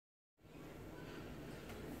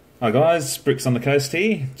Hi guys, Bricks on the Coast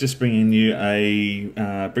here, just bringing you a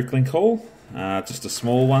Bricklink haul, just a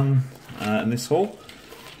small one in this haul.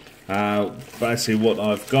 Basically what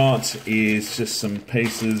I've got is just some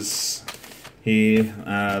pieces here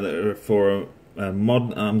that are for a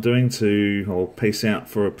mod I'm doing or piece out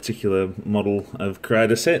for a particular model of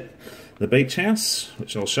creator set, the beach house,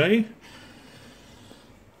 which I'll show you.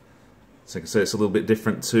 So you can see it's a little bit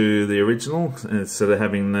different to the original. Instead of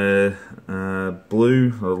having the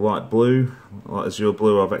blue or light blue, light azure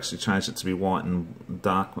blue, I've actually changed it to be white and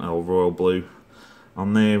dark or royal blue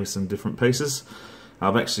on there with some different pieces.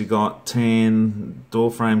 I've actually got 10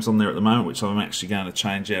 door frames on there at the moment, which I'm actually going to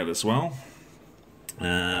change out as well,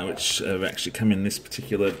 which have actually come in this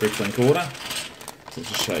particular Bricklink order. So I'll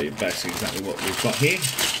just show you basically exactly what we've got here.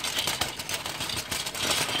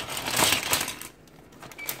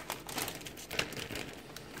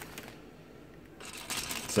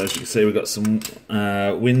 So as you can see, we've got some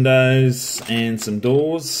windows and some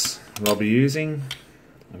doors that I'll be using.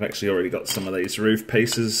 I've actually already got some of these roof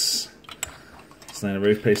pieces. So the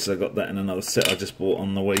roof pieces, I got that in another set I just bought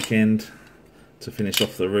on the weekend to finish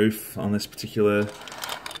off the roof on this particular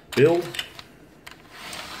build.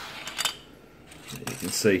 You can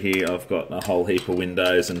see here I've got a whole heap of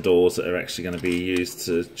windows and doors that are actually going to be used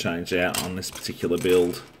to change out on this particular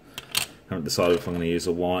build. I haven't decided if I'm going to use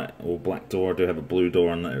a white or black door. I do have a blue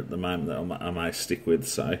door on there at the moment that I may stick with.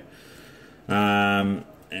 So, and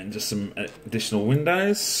just some additional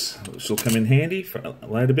windows, which will come in handy for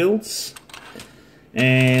later builds.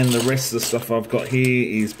 And the rest of the stuff I've got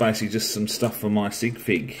here is basically just some stuff for my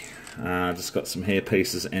SigFig. Just got some hair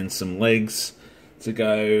pieces and some legs to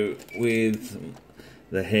go with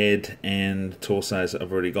the head and torsos that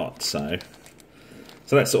I've already got.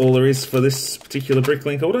 So that's all there is for this particular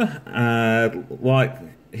Bricklink order.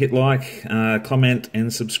 Hit like, comment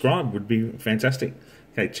and subscribe would be fantastic.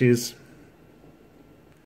 Okay, cheers.